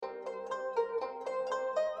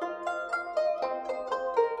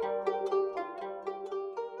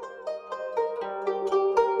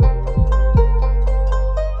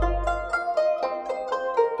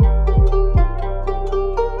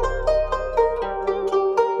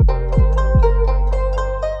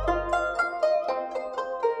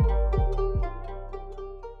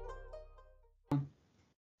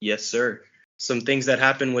sir. Some things that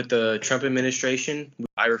happened with the Trump administration,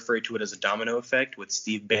 I refer to it as a domino effect, with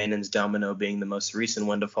Steve Bannon's domino being the most recent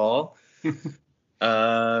one to fall.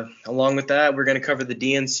 Along with that, we're going to cover the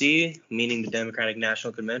DNC, meaning the Democratic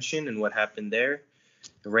National Convention, and what happened there.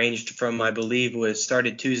 It ranged from, I believe,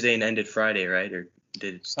 started Tuesday and ended Friday, right? Or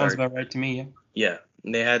did it start? Sounds about right to me, yeah. Yeah.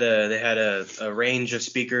 They had a range of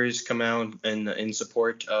speakers come out in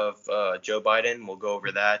support of Joe Biden. We'll go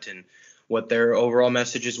over that and what their overall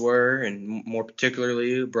messages were, and more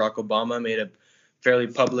particularly, Barack Obama made a fairly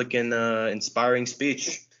public and inspiring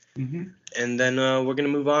speech. Mm-hmm. And then we're going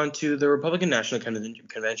to move on to the Republican National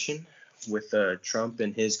Convention with Trump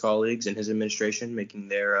and his colleagues and his administration making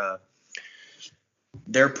their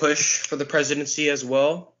push for the presidency as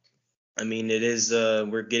well. I mean, it is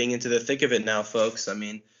we're getting into the thick of it now, folks. I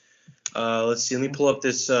mean, let's see. Let me pull up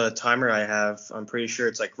this timer I have. I'm pretty sure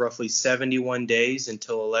it's like roughly 71 days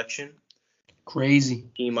until election. Crazy.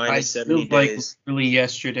 T-minus 70 days. Like really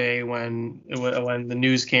yesterday when the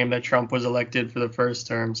news came that Trump was elected for the first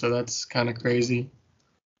term. So that's kind of crazy.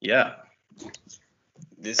 Yeah.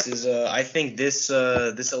 This is I think this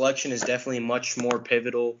election is definitely a much more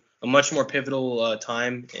pivotal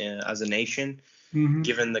time as a nation,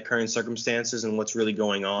 given the current circumstances and what's really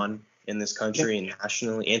going on in this country and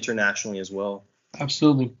nationally, internationally as well.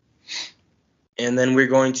 Absolutely. And then we're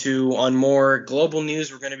going to, on more global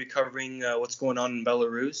news, we're going to be covering what's going on in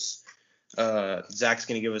Belarus. Zach's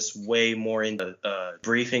going to give us way more into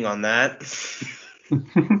briefing on that.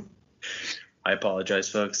 I apologize,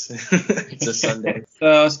 folks. It's a Sunday.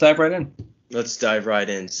 Let's dive right in. Let's dive right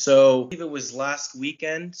in. So, I believe it was last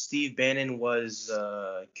weekend, Steve Bannon was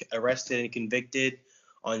arrested and convicted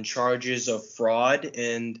on charges of fraud,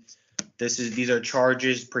 and these are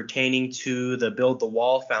charges pertaining to the Build the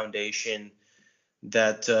Wall Foundation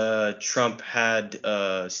that Trump had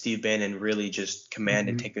Steve Bannon really just command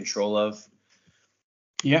and take control of.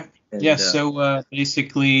 Yeah. And, so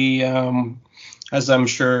basically, as I'm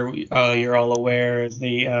sure you're all aware,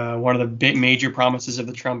 one of the major promises of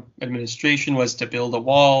the Trump administration was to build a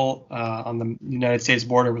wall on the United States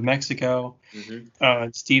border with Mexico.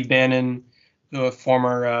 Steve Bannon, a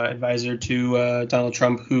former advisor to Donald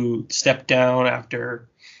Trump, who stepped down after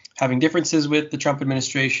having differences with the Trump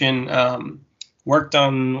administration,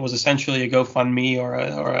 was essentially a GoFundMe or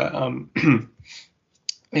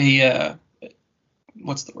a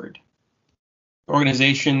what's the word?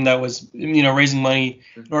 Organization that was, raising money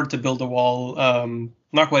in order to build a wall,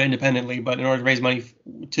 not quite independently, but in order to raise money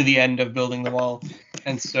to the end of building the wall.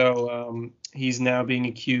 And so he's now being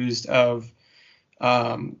accused of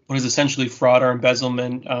what is essentially fraud or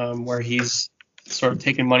embezzlement, where he's sort of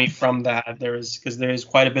taken money from that. There is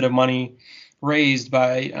quite a bit of money raised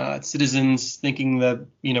by citizens thinking that,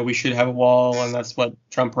 we should have a wall, and that's what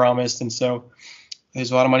Trump promised. And so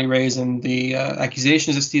there's a lot of money raised, and the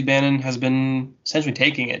accusations that Steve Bannon has been essentially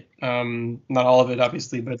taking it. Not all of it,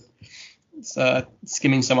 obviously, but it's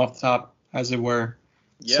skimming some off the top, as it were.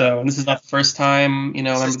 Yeah. So, and this is not the first time,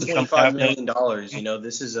 This is $25 million.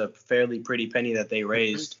 This is a fairly pretty penny that they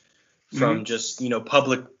raised from just,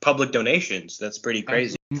 public donations. That's pretty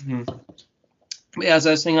crazy. Mm-hmm. Yeah, as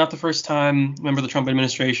I was saying, not the first time. Remember, the Trump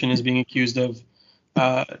administration is being accused of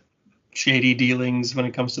shady dealings when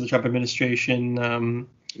it comes to the Trump administration.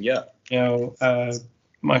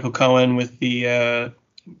 Michael Cohen with the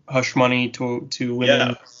hush money to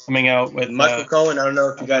women coming out with. Michael Cohen, I don't know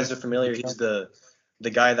if you guys are familiar. He's the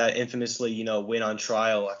guy that infamously, went on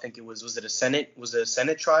trial. I think it was a Senate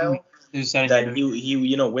trial? It was a Senate that he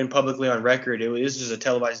went publicly on record. It was just a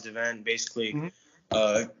televised event, basically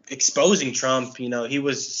exposing Trump. He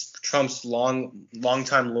was Trump's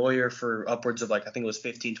long-time lawyer for upwards of, I think it was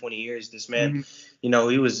 15, 20 years. This man, he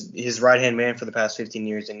was his right-hand man for the past 15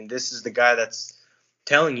 years. And this is the guy that's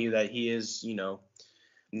telling you that he is,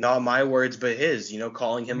 not my words, but his,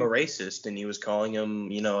 calling him a racist. And he was calling him,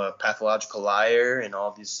 a pathological liar and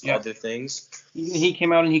all these other things. He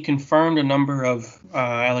came out and he confirmed a number of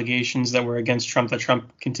allegations that were against Trump that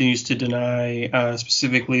Trump continues to deny.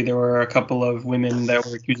 Specifically, there were a couple of women that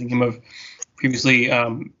were accusing him of previously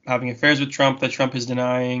having affairs with Trump that Trump is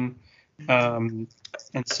denying. And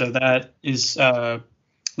so that is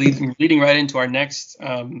leading right into our next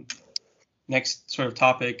sort of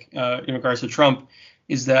topic in regards to Trump,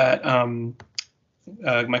 is that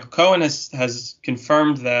Michael Cohen has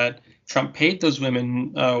confirmed that Trump paid those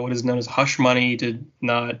women what is known as hush money to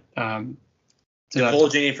not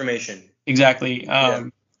divulge any information. Exactly.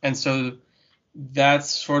 And so that's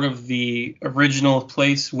sort of the original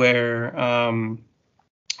place where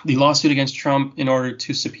the lawsuit against Trump in order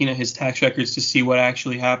to subpoena his tax records to see what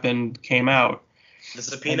actually happened came out. The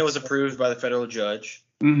subpoena was approved by the federal judge.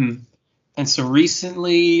 Mm-hmm. And so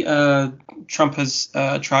recently, Trump has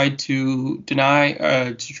tried to deny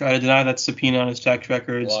that subpoena on his tax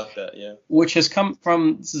records, Block that, yeah. which has come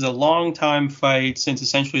from, this is a long time fight since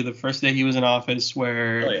essentially the first day he was in office,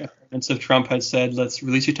 where opponents of Trump had said, let's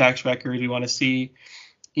release your tax record. We want to see,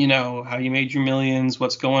 how you made your millions,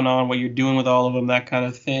 what's going on, what you're doing with all of them, that kind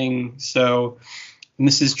of thing. So, and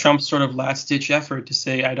this is Trump's sort of last ditch effort to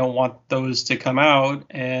say, I don't want those to come out.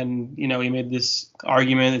 And, he made this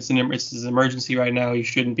argument. It's an emergency right now. You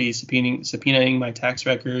shouldn't be subpoenaing my tax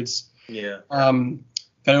records. Yeah.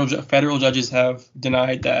 Federal judges have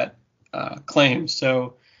denied that claim.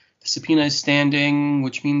 So the subpoena is standing,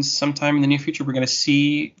 which means sometime in the near future, we're going to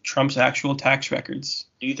see Trump's actual tax records.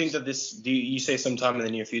 Do you think that you say sometime in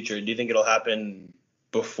the near future, do you think it'll happen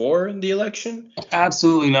before the election?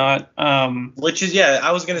 Absolutely not. Which is,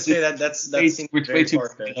 I was gonna say that seems very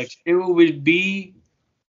far-fetched. It would be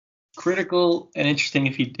critical and interesting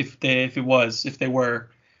if they were.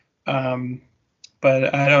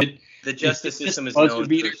 But I don't. The justice system is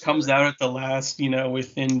known. If it comes out at the last,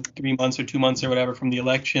 within 3 months or 2 months or whatever from the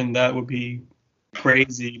election, that would be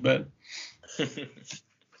crazy. But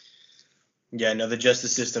yeah, no, the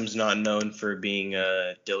justice system's not known for being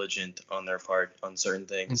diligent on their part on certain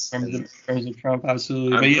things. In terms of Trump,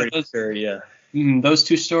 absolutely. I'm pretty sure, yeah. Those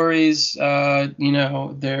two stories,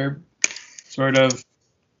 they're sort of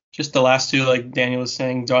just the last two, like Daniel was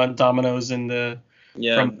saying, dominoes in the.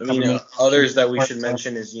 Yeah, others that we should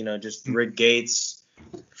mention is, just Rick Gates,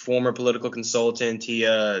 former political consultant.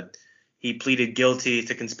 He pleaded guilty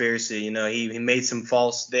to conspiracy. He made some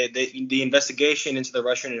false. The investigation into the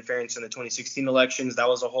Russian interference in the 2016 elections, that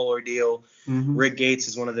was a whole ordeal. Mm-hmm. Rick Gates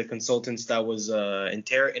is one of the consultants that was not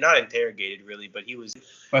interrogated really, but he was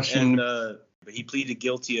questioned. But he pleaded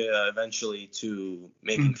guilty eventually to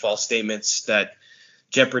making false statements that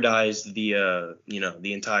jeopardized the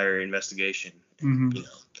entire investigation. Mm-hmm.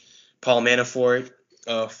 Paul Manafort,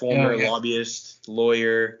 former lobbyist,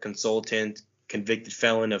 lawyer, consultant, convicted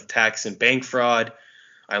felon of tax and bank fraud.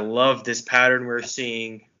 I love this pattern we're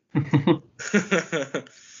seeing.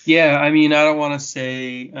 Yeah, I don't want to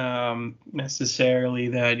say necessarily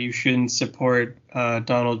that you shouldn't support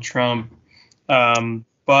Donald Trump, but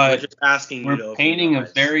we're just asking we're painting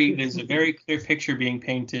there's a very clear picture being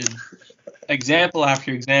painted. Example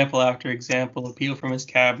after example after example of people from his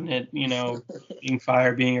cabinet, being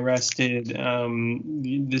fired, being arrested.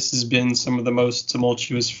 This has been some of the most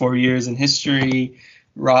tumultuous 4 years in history,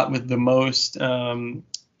 wrought with the most,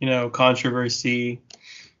 controversy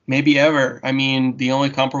maybe ever. The only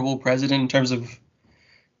comparable president in terms of,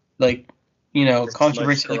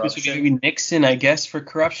 controversy like this would be Nixon, I guess, for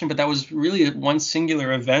corruption, but that was really one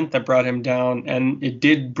singular event that brought him down, and it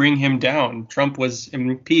did bring him down. Trump was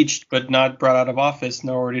impeached, but not brought out of office,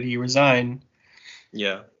 nor did he resign.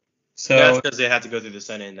 Yeah. So that's because they had to go through the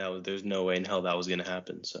Senate, and there's no way in hell that was going to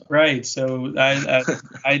happen. So right. So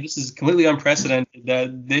this is completely unprecedented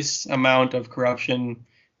that this amount of corruption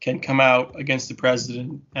can come out against the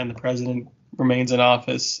president, and the president remains in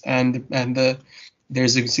office, and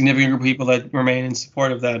there's a significant group of people that remain in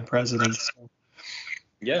support of that president. So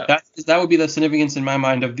yeah, that would be the significance in my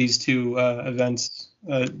mind of these two events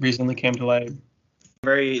recently came to light.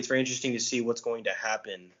 It's very interesting to see what's going to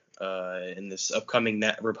happen in this upcoming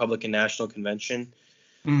Republican National Convention.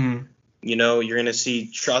 Mm-hmm. You're going to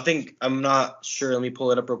see. I'm not sure. Let me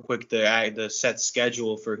pull it up real quick. The set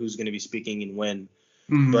schedule for who's going to be speaking and when.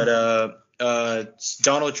 Mm-hmm. But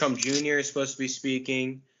Donald Trump Jr. is supposed to be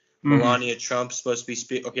speaking. Melania Trump supposed to be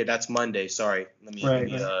speaking. Okay, that's Monday. Sorry. Let me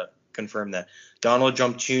confirm that. Donald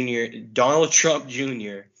Trump Jr.,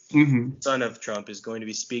 son of Trump, is going to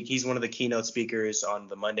be speaking. He's one of the keynote speakers on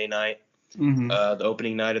the Monday night, the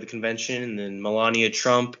opening night of the convention. And then Melania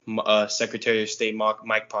Trump, Secretary of State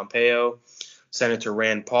Mike Pompeo, Senator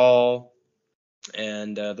Rand Paul,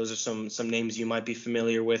 and those are some names you might be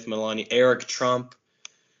familiar with. Eric Trump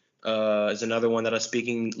is another one that is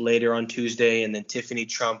speaking later on Tuesday, and then Tiffany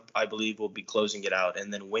Trump, I believe, will be closing it out.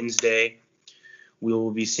 And then Wednesday, we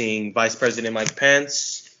will be seeing Vice President Mike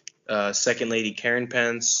Pence, Second Lady Karen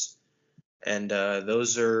Pence, and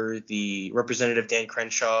those are the Representative Dan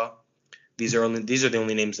Crenshaw. These are the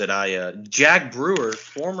only names that Jack Brewer,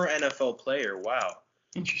 former NFL player. Wow.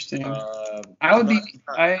 Interesting.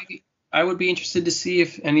 I would be interested to see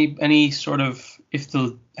if any sort of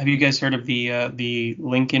have you guys heard of the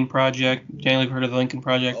Lincoln Project? Daniel, you've heard of the Lincoln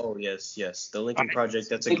Project? Oh yes, the Lincoln Project.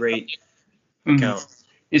 That's a great account.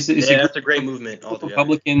 That's a great movement.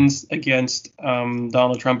 Republicans against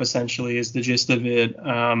Donald Trump essentially is the gist of it.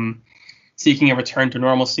 seeking a return to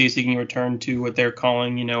normalcy, seeking a return to what they're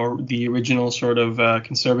calling, the original sort of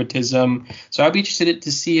conservatism. So I'd be interested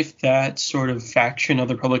to see if that sort of faction of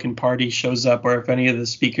the Republican Party shows up, or if any of the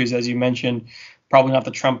speakers, as you mentioned, probably not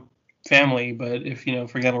the Trump family, but if,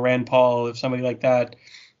 for example, Rand Paul, if somebody like that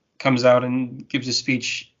comes out and gives a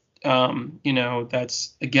speech,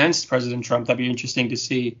 that's against President Trump, that'd be interesting to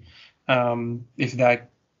see if that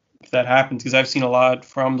happens, because I've seen a lot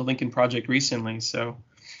from the Lincoln Project recently. So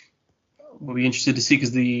we'll be interested to see,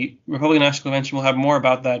 because the Republican National Convention will have more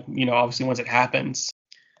about that, obviously once it happens.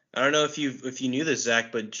 I don't know if you knew this,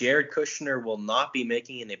 Zach, but Jared Kushner will not be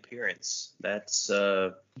making an appearance. That's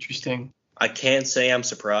interesting. I can't say I'm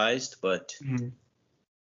surprised, but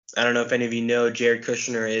I don't know if any of you know, Jared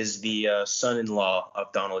Kushner is the son-in-law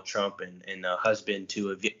of Donald Trump and husband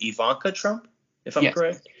to Ivanka Trump, if I'm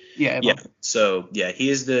correct. Yeah. Ivanka. So yeah, he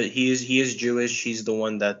is Jewish. He's the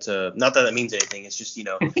one that not that means anything. It's just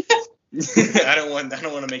I don't want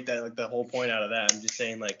to make that like the whole point out of that. I'm just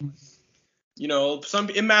saying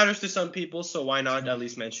it matters to some people, so why not at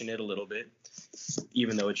least mention it a little bit,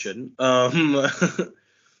 even though it shouldn't.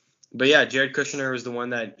 But yeah, Jared Kushner was the one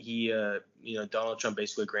that he Donald Trump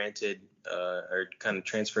basically granted or kind of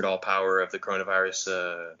transferred all power of the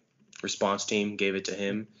coronavirus response team, gave it to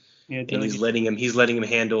him. Yeah, and he's letting him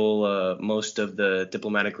handle most of the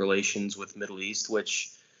diplomatic relations with the Middle East,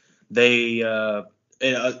 which they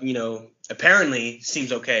apparently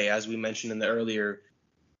seems okay, as we mentioned in the earlier.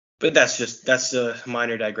 But that's a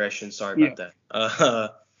minor digression. Sorry about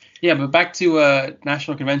that. Yeah, but back to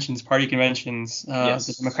national conventions, party conventions. Yes.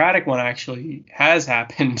 The Democratic one actually has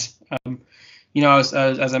happened.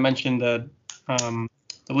 As I mentioned, the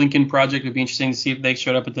Lincoln Project would be interesting to see if they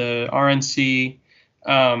showed up at the RNC.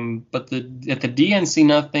 But at the DNC,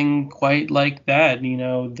 nothing quite like that.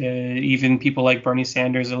 Even people like Bernie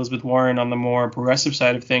Sanders, Elizabeth Warren on the more progressive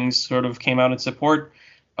side of things sort of came out in support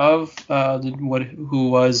of who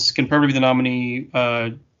was confirmed to be the nominee,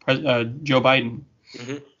 Joe Biden.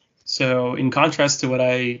 Mm-hmm. So in contrast to what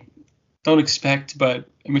I don't expect, but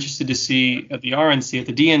I'm interested to see at the RNC, at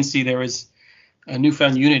the DNC, there was a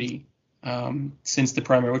newfound unity since the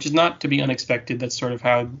primary, which is not to be unexpected. That's sort of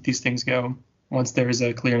how these things go once there is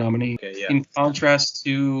a clear nominee. Okay, yeah. In contrast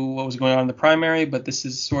to what was going on in the primary, but this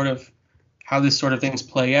is sort of how this sort of things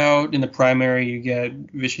play out. In the primary, you get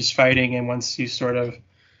vicious fighting, and once you sort of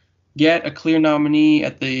get a clear nominee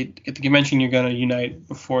at the convention, you're going to unite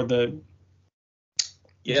before the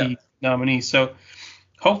nominee. So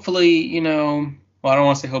hopefully, I don't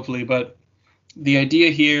want to say hopefully, but the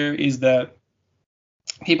idea here is that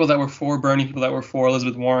people that were for Bernie, people that were for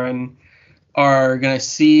Elizabeth Warren are going to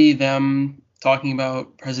see them talking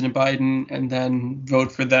about President Biden and then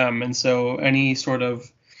vote for them. And so any sort of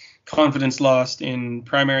confidence lost in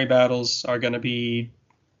primary battles troops are going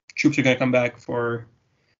to come back for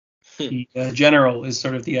the general is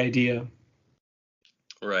sort of the idea.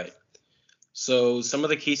 Right. So some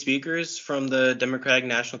of the key speakers from the Democratic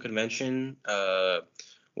National Convention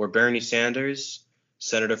were Bernie Sanders,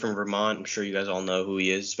 senator from Vermont. I'm sure you guys all know who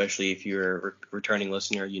he is, especially if you're a returning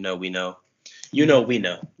listener. We know. We know.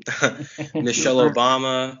 Michelle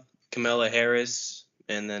Obama, Kamala Harris,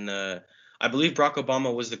 and then I believe Barack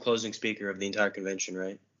Obama was the closing speaker of the entire convention,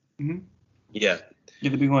 right? Mm-hmm. Yeah. Yeah,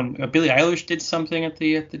 the big one. Billie Eilish did something at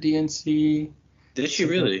the DNC. Did she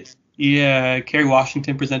really? Yeah, Kerry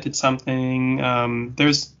Washington presented something.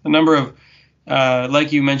 There's a number of,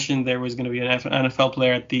 like you mentioned, there was going to be an NFL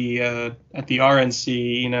player at the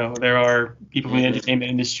RNC. There are people from the entertainment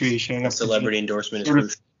industry showing up. Celebrity endorsement is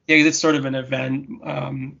crucial. Yeah, it's sort of an event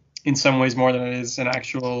in some ways more than it is an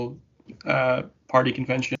actual party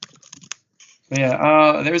convention. But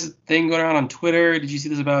yeah, there was a thing going around on Twitter. Did you see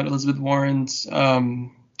this about Elizabeth Warren's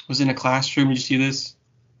was in a classroom? Did you see this?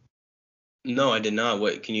 No, I did not.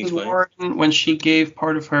 What can you explain? Warren, when she gave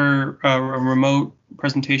part of her remote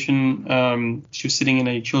presentation, she was sitting in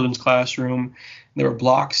a children's classroom. There were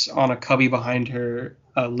blocks on a cubby behind her,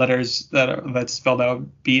 letters that spelled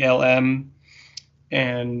out BLM.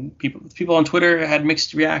 And people on Twitter had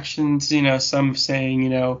mixed reactions, some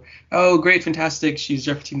saying, oh, great, fantastic, she's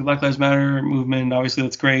referencing the Black Lives Matter movement, obviously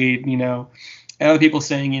that's great, and other people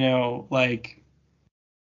saying,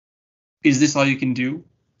 is this all you can do?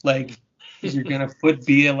 You're going to put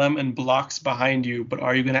BLM and blocks behind you, but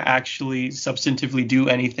are you going to actually substantively do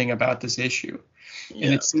anything about this issue? Yeah.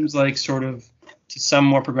 And it seems like sort of to some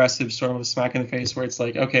more progressive sort of a smack in the face where it's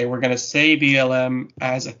like, okay, we're going to say BLM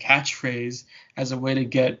as a catchphrase, as a way to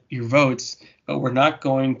get your votes, but we're not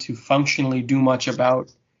going to functionally do much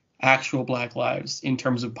about actual Black lives in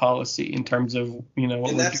terms of policy, in terms of, you know, what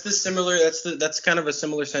And we're that's the similar. That's kind of a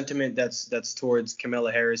similar sentiment. That's towards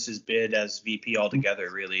Kamala Harris's bid as VP doing.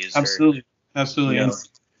 altogether. Really, is her. Absolutely, You absolutely. And know.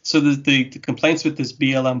 so the complaints with this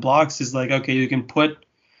BLM blocks is like, okay, you can put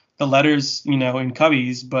the letters, you know, in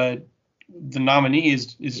cubbies, but the nominee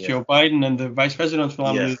is Yeah. Joe Biden, and the vice presidential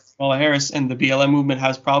nominee is Kamala Harris, and the BLM movement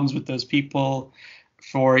has problems with those people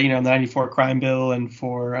for, you know, the 94 crime bill and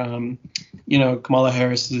for, you know, Kamala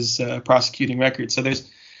Harris's prosecuting record. So there's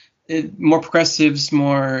more progressives,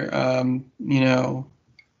 more, you know,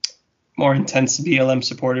 more intense BLM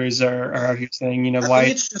supporters are out here saying, you know, I why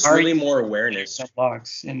think it's just are really you more awareness.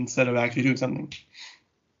 blocks instead of actually doing something?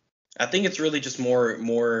 I think it's really just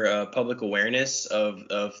more public awareness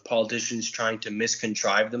of politicians trying to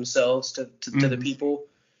miscontrive themselves to the people.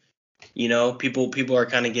 You know, people are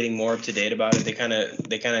kind of getting more up to date about it. They kind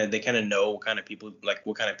of know what kind of people, like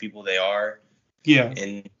what kind of people they are. Yeah. And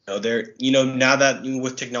you know, they're, you know, now that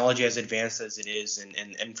with technology as advanced as it is,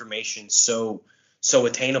 and information so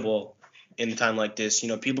attainable in a time like this, you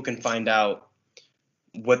know, people can find out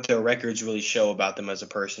what their records really show about them as a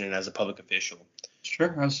person and as a public official.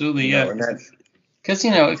 Sure, absolutely, You yeah. know, and that, Because,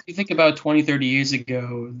 you know, if you think about 20, 30 years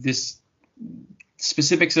ago, this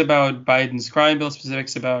specifics about Biden's crime bill,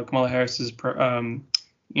 specifics about Kamala Harris's,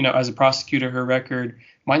 you know, as a prosecutor, her record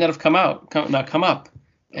might not have come up.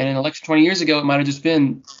 And in an election 20 years ago, it might have just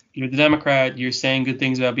been, you're the Democrat, you're saying good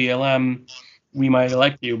things about BLM, we might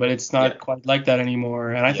elect you. But it's not quite like that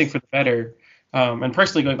anymore. And I think for the better. And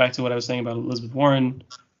personally, going back to what I was saying about Elizabeth Warren,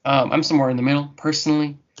 I'm somewhere in the middle,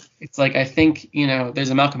 personally. It's like, I think, you know,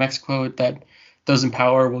 there's a Malcolm X quote that those in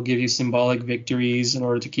power will give you symbolic victories in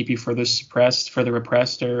order to keep you further suppressed, further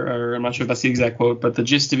repressed, or I'm not sure if that's the exact quote, but the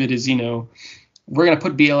gist of it is, you know, we're going to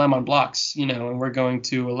put BLM on blocks, you know, and we're going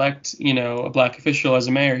to elect, you know, a Black official as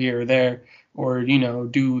a mayor here or there, or, you know,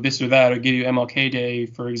 do this or that, or give you MLK Day,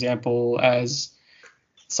 for example, as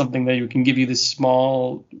something that can give you this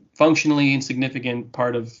small, functionally insignificant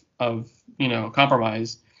part of, you know,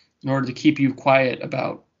 compromise in order to keep you quiet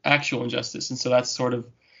about actual injustice. And so that's sort of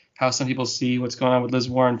how some people see what's going on with Liz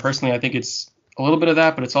Warren. Personally, I think it's a little bit of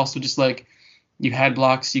that, but it's also just like, you had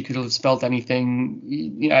blocks, you could have spelt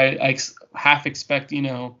anything. I half expect, you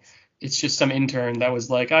know, it's just some intern that was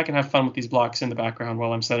like, I can have fun with these blocks in the background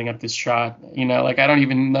while I'm setting up this shot. You know, like, I don't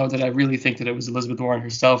even know that I really think that it was Elizabeth Warren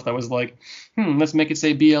herself that was like, let's make it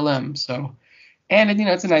say BLM. So, and, you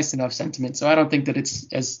know, it's a nice enough sentiment. So I don't think that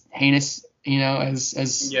it's as heinous, you know, as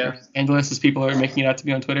scandalous as people are making it out to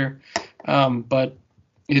be on Twitter. But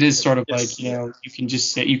it is sort of like, you know,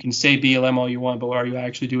 you can say BLM all you want, but are you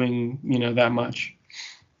actually doing, you know, that much?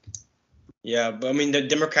 Yeah, but I mean, the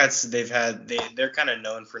Democrats, they're kind of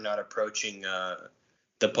known for not approaching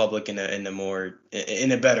the public in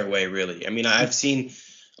a better way, really. I mean, I've seen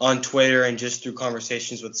on Twitter and just through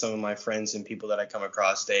conversations with some of my friends and people that I come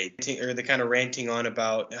across, they're kind of ranting on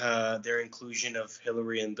about their inclusion of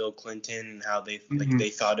Hillary and Bill Clinton, and how they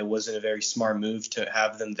thought it wasn't a very smart move to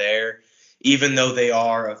have them there, even though they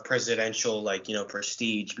are of presidential, like, you know,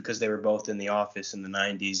 prestige, because they were both in the office in the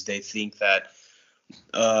 90s. They think that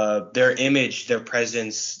their image, their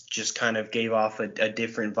presence just kind of gave off a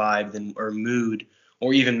different vibe or mood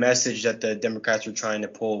or even message that the Democrats were trying to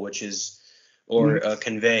pull, which is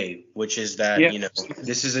convey, which is that, you know,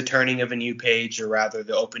 this is a turning of a new page, or rather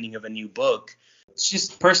the opening of a new book. It's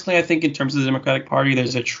just, personally, I think in terms of the Democratic Party,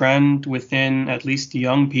 there's a trend within at least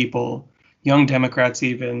young people, young Democrats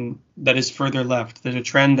even, that is further left. There's a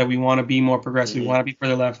trend that we want to be more progressive. We want to be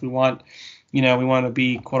further left. We want, you know, we want to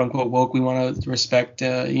be quote unquote woke. We want to respect,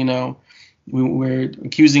 you know, we're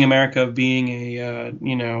accusing America of being a,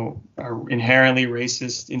 you know, inherently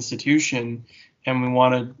racist institution, and we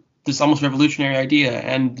want this almost revolutionary idea.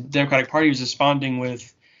 And the Democratic Party is responding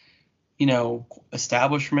with, you know,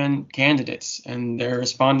 establishment candidates, and they're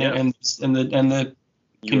responding, and the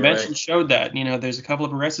convention showed that, you know, there's a couple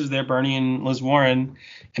of progressives there, Bernie and Liz Warren,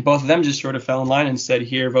 and both of them just sort of fell in line and said,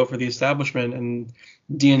 here, vote for the establishment. And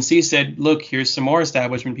DNC said, look, here's some more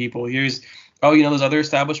establishment people. Here's, oh, you know, those other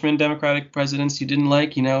establishment Democratic presidents you didn't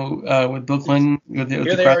like, you know, with Bill Clinton. Here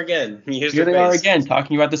they are again. Here they are again,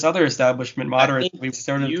 talking about this other establishment moderate. You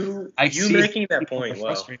making that point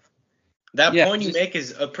well. That point you make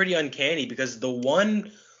is pretty uncanny, because the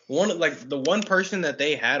one person that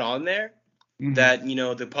they had on there that, you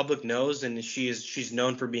know, the public knows, and she's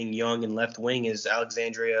known for being young and left wing, is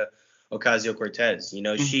Alexandria Ocasio-Cortez. You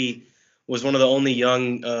know, she was one of the only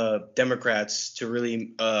young Democrats to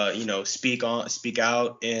really you know, speak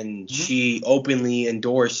out, and she openly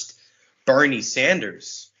endorsed Bernie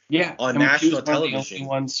Sanders on national television.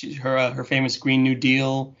 Once her famous Green New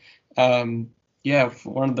Deal Yeah,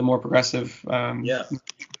 one of the more progressive. Yeah.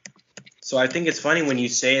 So I think it's funny when you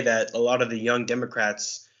say that a lot of the young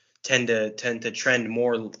Democrats tend to trend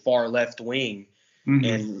more far left wing.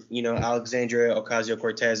 Mhm. And Alexandria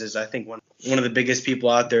Ocasio-Cortez is, I think, one of the biggest people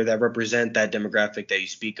out there that represent that demographic that you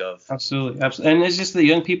speak of. Absolutely, absolutely, and it's just the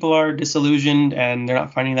young people are disillusioned and they're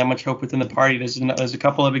not finding that much hope within the party. There's a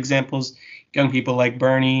couple of examples, young people like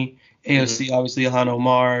Bernie, Hmm. AOC, obviously Ilhan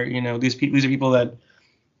Omar. These are people that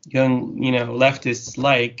young leftists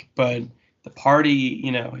like, but the party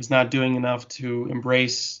is not doing enough to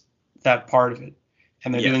embrace that part of it,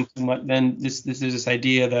 and they're Yeah. doing too much. Then there's this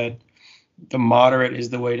idea that the moderate is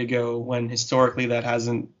the way to go when historically that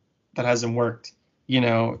hasn't worked.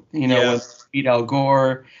 Yeah. When beat Al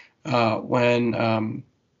Gore, when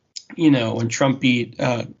Trump beat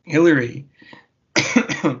Hillary,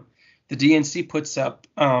 the DNC puts up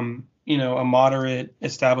a moderate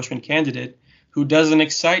establishment candidate who doesn't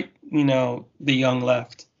excite the young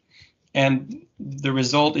left, and the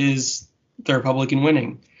result is the Republican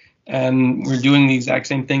winning. And we're doing the exact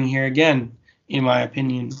same thing here again, in my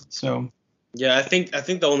opinion. So Yeah, I think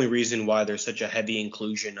the only reason why there's such a heavy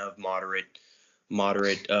inclusion of moderate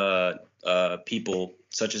people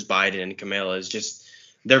such as Biden and Kamala is just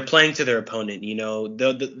they're playing to their opponent. The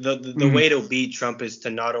mhm. way to beat Trump is to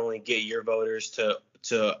not only get your voters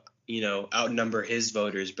to outnumber his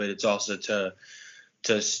voters, but it's also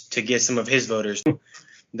to get some of his voters.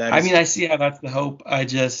 That I mean, is, I see how that's the hope. I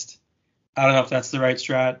don't know if that's the right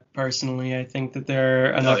strat. Personally, I think that there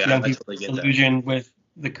are oh enough yeah, young I people totally get that. disillusioned with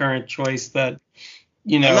the current choice that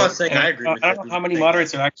I'm not saying and I agree with I it. don't know I'm how just many saying that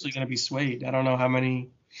moderates are actually going to be swayed. I don't know how many.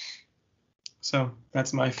 So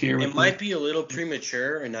that's my fear it with the. might be a little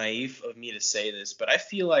premature or naive of me to say this, but I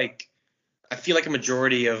feel like a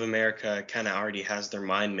majority of America kind of already has their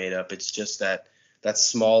mind made up. It's just that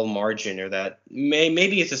small margin, or that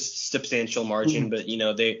maybe it's a substantial margin,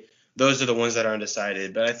 Mhm. but those are the ones that are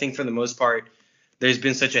undecided. But I think for the most part, there's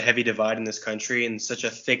been such a heavy divide in this country and such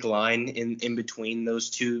a thick line in between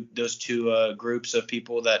those two groups of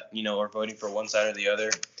people that are voting for one side or the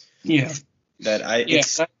other. Yeah, That I yeah.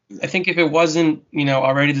 it's I think if it wasn't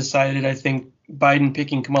already decided, I think Biden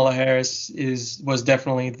picking Kamala Harris was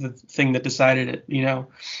definitely the thing that decided it. Yeah,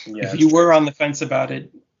 If it's you true. were on the fence about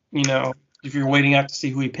it, if you're waiting out to see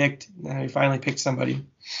who he picked, he finally picked somebody.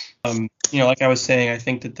 Like I was saying, I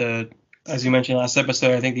think that as you mentioned last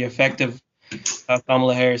episode, I think the effect of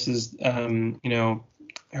Kamala Harris is,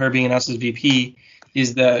 her being announced as VP,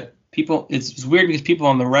 is that it's weird because people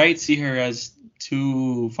on the right see her as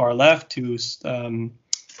too far left, too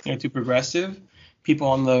progressive. People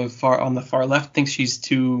on the far left think she's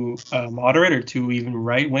too moderate or too even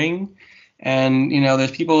right wing. And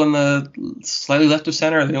there's people in the slightly left of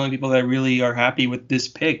center are the only people that really are happy with this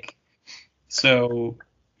pick. So,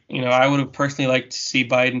 I would have personally liked to see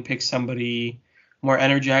Biden pick somebody more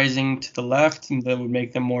energizing to the left and that would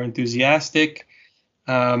make them more enthusiastic.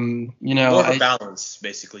 More of a balance,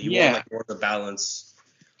 basically. You want Yeah, like more of a balance.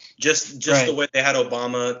 Just the right. way they had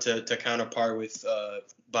Obama to counterpart with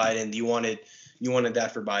Biden, you wanted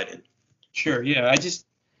that for Biden. Sure. Yeah.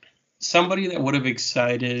 Somebody that would have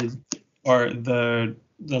excited or the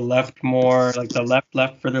left more, like the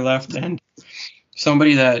left, further left, and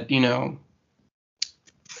somebody that,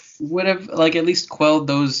 would have like at least quelled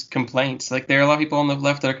those complaints. Like there are a lot of people on the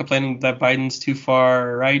left that are complaining that Biden's too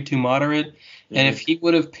far right, too moderate. And if Hmm. he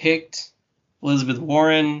would have picked Elizabeth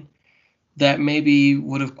Warren, that maybe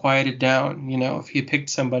would have quieted down. If he had picked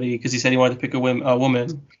somebody because he said he wanted to pick a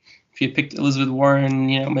woman. If he had picked Elizabeth Warren,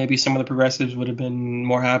 maybe some of the progressives would have been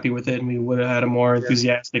more happy with it, and we would have had a more Yeah.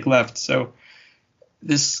 enthusiastic left. So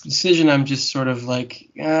this decision, I'm just sort of like,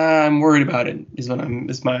 I'm worried about it. Is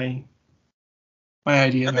my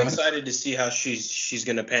idea I'm about it. excited to see how she's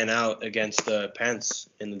gonna pan out against Pence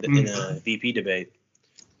in Mm. a VP debate.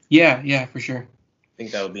 Yeah, yeah, for sure. I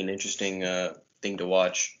think that would be an interesting thing to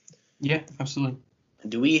watch. Yeah, absolutely.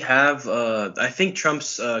 Do we have? I think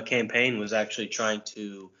Trump's campaign was actually trying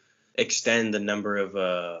to extend the number of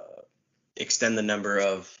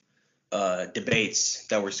debates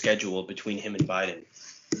that were scheduled between him and Biden.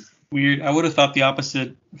 Weird. I would have thought the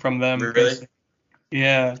opposite from them Really? personally.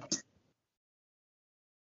 Yeah.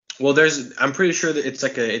 Well, I'm pretty sure that it's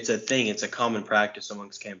a thing. It's a common practice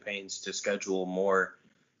amongst campaigns to schedule more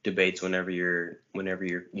debates whenever you're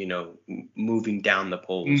moving down the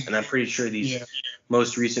polls. Mm. And I'm pretty sure these Yeah.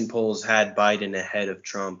 most recent polls had Biden ahead of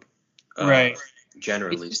Trump, uh, Right. It's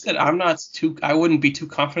generally just that speaking. I wouldn't be too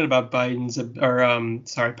confident about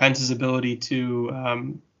Pence's ability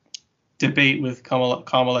to debate with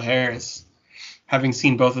Kamala Harris, having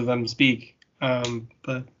seen both of them speak.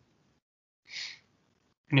 But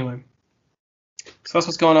anyway, So that's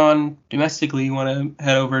what's going on domestically. You want to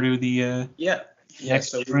head over to the Yeah.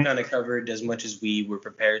 next So we story? kind of covered as much as we were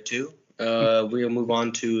prepared to. We'll move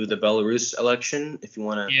on to the Belarus election. If you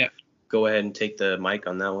want to Yeah, go ahead and take the mic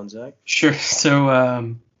on that one, Zach. sure.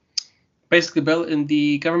 So basically, in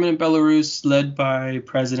the government of Belarus, led by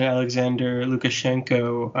President Alexander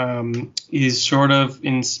Lukashenko, is sort of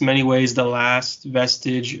in many ways the last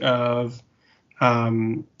vestige of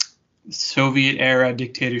Soviet era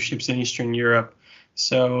dictatorships in Eastern Europe.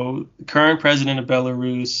 So the current president of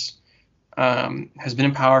Belarus has been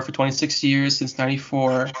in power for 26 years, since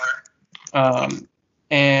 94,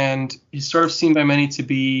 and he's sort of seen by many to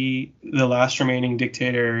be the last remaining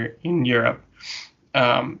dictator in Europe.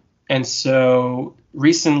 And so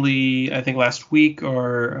recently, I think last week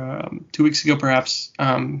or 2 weeks ago perhaps,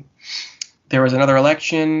 there was another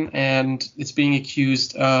election, and it's being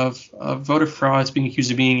accused of voter fraud. It's being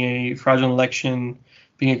accused of being a fraudulent election,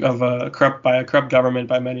 being of a corrupt government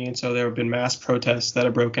by many. And so there have been mass protests that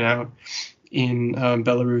have broken out in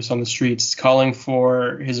Belarus on the streets, calling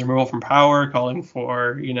for his removal from power, calling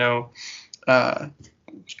for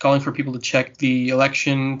people to check the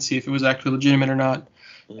election, see if it was actually legitimate or not.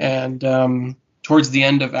 And towards the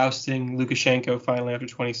end of ousting Lukashenko, finally after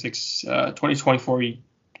 26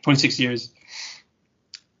 years.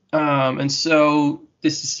 And so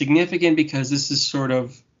this is significant because this is sort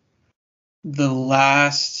of the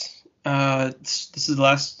last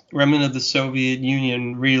remnant of the Soviet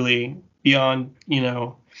Union, really, beyond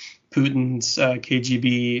Putin's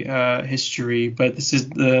KGB history. But this is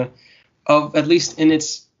at least in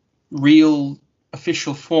its real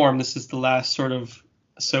official form, this is the last sort of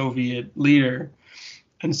Soviet leader.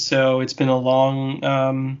 And so it's been a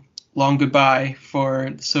long goodbye for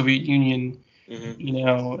the Soviet Union.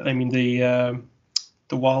 Mm-hmm. I mean, the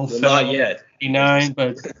wall fell Not yet. in 1989,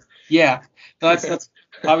 but yeah, no, that's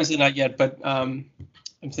obviously not yet. But I'm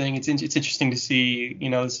saying it's interesting to see.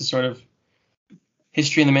 This is sort of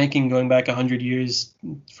history in the making, going back 100 years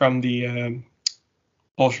from the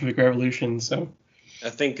Bolshevik Revolution. So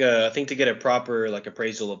I think to get a proper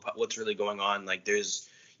appraisal of what's really going on,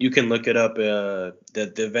 you can look it up. The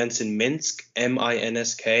events in Minsk,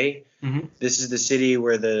 Minsk. Mm-hmm. This is the city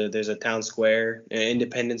where there's a town square, an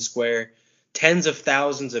Independence Square. Tens of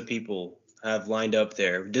thousands of people have lined up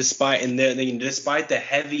there, despite the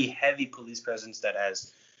heavy police presence that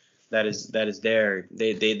is there.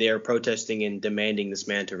 They are protesting and demanding this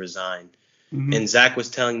man to resign. Mm-hmm. And Zach was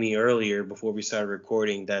telling me earlier before we started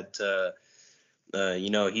recording that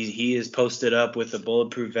he is posted up with a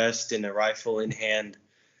bulletproof vest and a rifle in hand.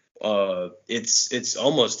 It's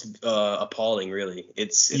almost appalling, really.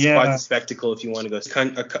 It's quite the spectacle if you want to go.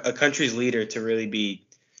 A country's leader to really be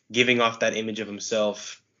giving off that image of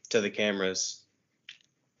himself to the cameras.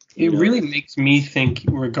 It really makes me think,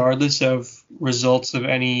 regardless of results of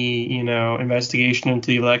any investigation into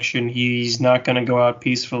the election, he's not going to go out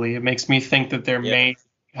peacefully. It makes me think that there may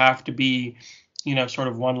have to be sort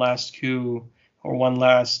of one last coup or one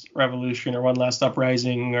last revolution or one last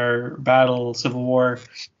uprising or battle, civil war,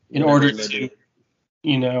 in order to,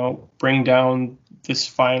 bring down this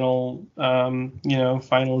final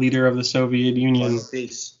leader of the Soviet Union. Final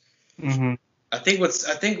piece. Mm-hmm. I think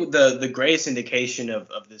the greatest indication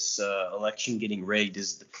of this election getting rigged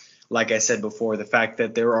is, like I said before, the fact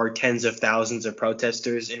that there are tens of thousands of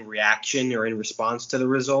protesters in reaction or in response to the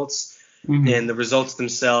results, mm-hmm. and the results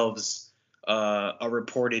themselves are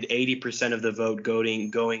reported 80% of the vote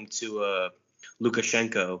going to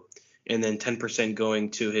Lukashenko, and then 10%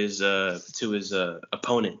 going to his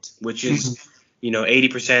opponent, which is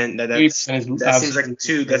 80%.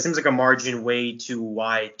 That seems like a margin way too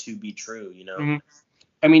wide to be true. Mm-hmm.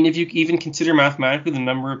 I mean, if you even consider mathematically the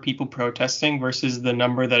number of people protesting versus the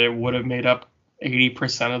number that it would have made up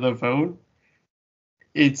 80% of the vote,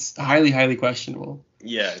 it's highly questionable.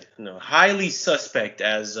 Yeah, no, highly suspect.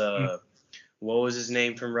 As what was his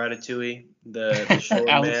name from Ratatouille? The short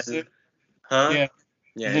man. Huh?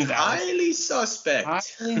 Yeah, it's highly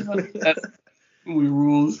suspect. We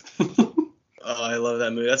rules. Oh, I love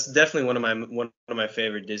that movie. That's definitely one of my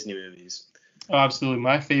favorite Disney movies. Oh, absolutely,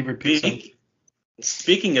 my favorite Pixar.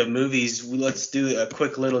 Speaking of movies, let's do a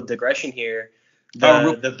quick little digression here.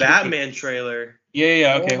 The Batman trailer.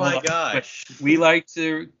 Yeah. Okay. Oh my gosh. We like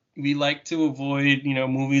to avoid,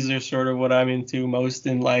 movies are sort of what I'm into most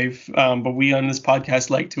in life. But we on this podcast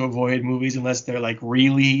like to avoid movies unless they're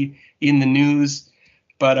really in the news.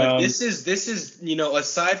 But this is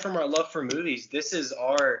aside from our love for movies, this is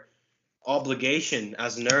our obligation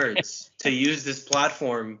as nerds to use this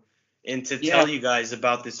platform and to tell you guys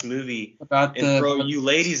about this movie. About and for you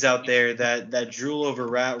ladies out there that drool over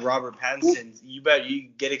Robert Pattinson, you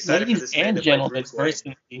get excited for this man to play Bruce Wayne.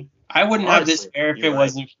 Personally, I wouldn't have this hair if it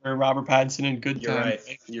wasn't for Robert Pattinson in Good Time.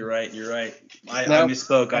 You're right. I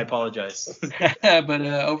misspoke. I apologize. But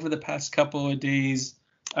over the past couple of days,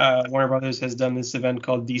 Warner Brothers has done this event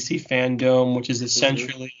called DC Fandom, which is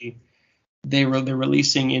essentially they're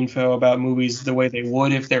releasing info about movies the way they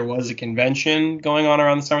would if there was a convention going on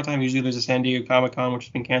around the summertime. Usually there's a San Diego Comic-Con, which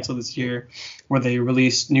has been canceled this year, where they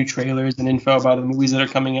release new trailers and info about the movies that are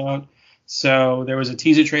coming out. So there was a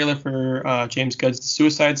teaser trailer for James Gunn's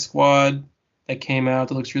Suicide Squad that came out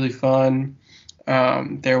that looks really fun.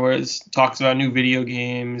 There was talks about new video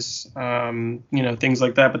games, things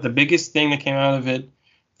like that. But the biggest thing that came out of it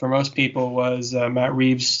for most people was Matt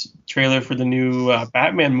Reeves' trailer for the new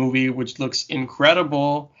Batman movie, which looks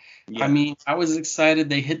incredible. Yeah. I mean, I was excited.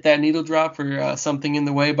 They hit that needle drop for Something in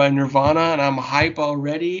the Way by Nirvana, and I'm hype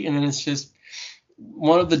already. And then it's just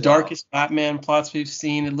one of the darkest Batman plots we've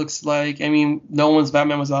seen, it looks like. I mean, Nolan's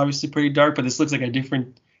Batman was obviously pretty dark, but this looks like a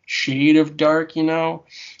different shade of dark,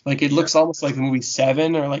 Like, it looks almost like the movie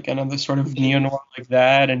Seven or like another sort of neo-noir like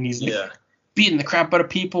that. And he's like beating the crap out of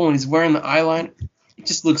people, and he's wearing the eyeliner. It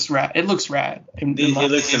just looks rad. It looks rad. It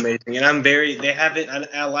looks amazing, and they haven't.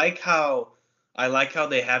 I like how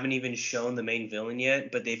they haven't even shown the main villain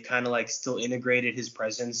yet, but they've kind of like still integrated his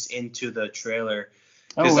presence into the trailer.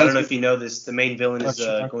 Because I don't know if you know this, the main villain is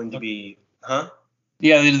going to be, Yeah,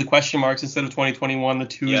 they did the question marks instead of 2021. The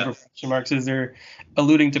twos were question marks, as they're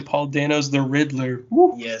alluding to Paul Dano's The Riddler.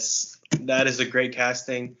 Woo. Yes, that is a great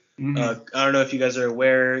casting. I don't know if you guys are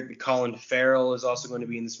aware, Colin Farrell is also going to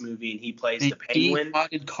be in this movie, and he plays the Penguin. How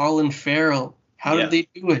did Colin Farrell? How did they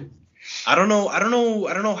do it? I don't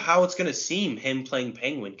know how it's going to seem, him playing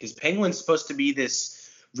Penguin, because Penguin's supposed to be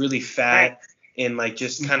this really fat and like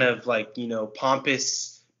just kind of like,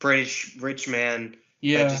 pompous British rich man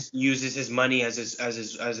that just uses his money as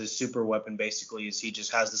his super weapon, basically, as he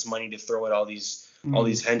just has this money to throw at all these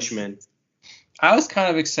henchmen. I was kind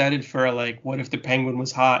of excited for like, what if the Penguin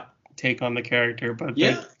was hot take on the character, but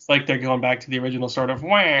it's like they're going back to the original sort of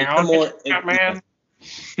Batman.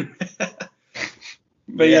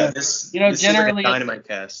 But this generally is like a dynamite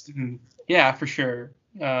cast. Yeah, for sure.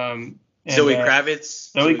 Zoe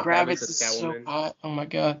Kravitz. Zoe Kravitz is so hot. Oh my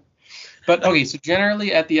god. But okay, so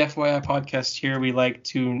generally at the FYI podcast here, we like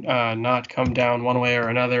to not come down one way or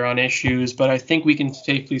another on issues, but I think we can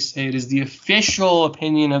safely say it is the official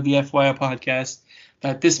opinion of the FYI podcast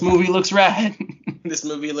that this movie looks rad. This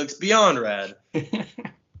movie looks beyond rad.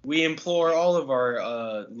 We implore all of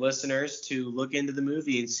our listeners to look into the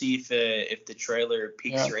movie and see if the trailer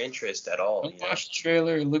piques your interest at all. Go watch the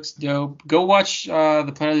trailer. It looks dope. Go watch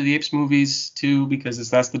the Planet of the Apes movies too, because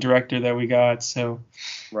that's the director that we got. So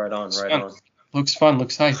right on. Looks fun.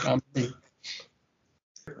 Looks hype. I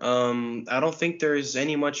don't think there's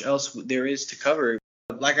any much else there is to cover.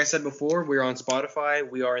 Like I said before, we're on Spotify.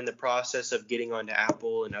 We are in the process of getting onto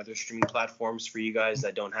Apple and other streaming platforms for you guys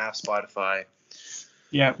that don't have Spotify.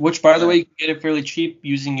 Yeah, which, by the way, you can get it fairly cheap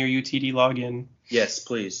using your UTD login. Yes,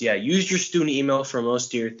 please. Yeah, use your student email for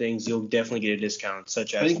most of your things. You'll definitely get a discount,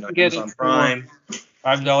 such as Amazon Prime.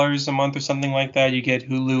 $5 a month or something like that. You get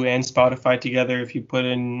Hulu and Spotify together if you put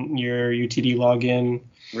in your UTD login.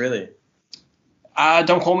 Really?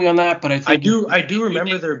 Don't quote me on that, but I think I do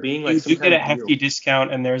remember there being like some you get a hefty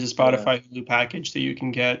discount, and there's a Spotify Hulu package that you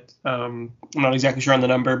can get. I'm not exactly sure on the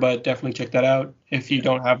number, but definitely check that out if you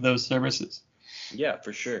don't have those services. Yeah,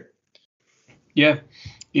 for sure. Yeah.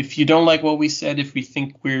 If you don't like what we said, if we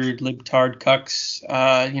think we're libtard cucks,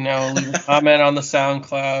 leave a comment on the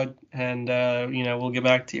SoundCloud, and, we'll get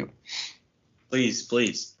back to you.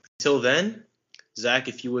 Please. Until then, Zach,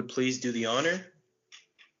 if you would please do the honor.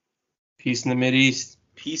 Peace in the Mideast.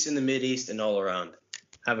 Peace in the Mideast and all around.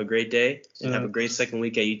 Have a great day, and have a great second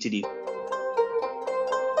week at UTD.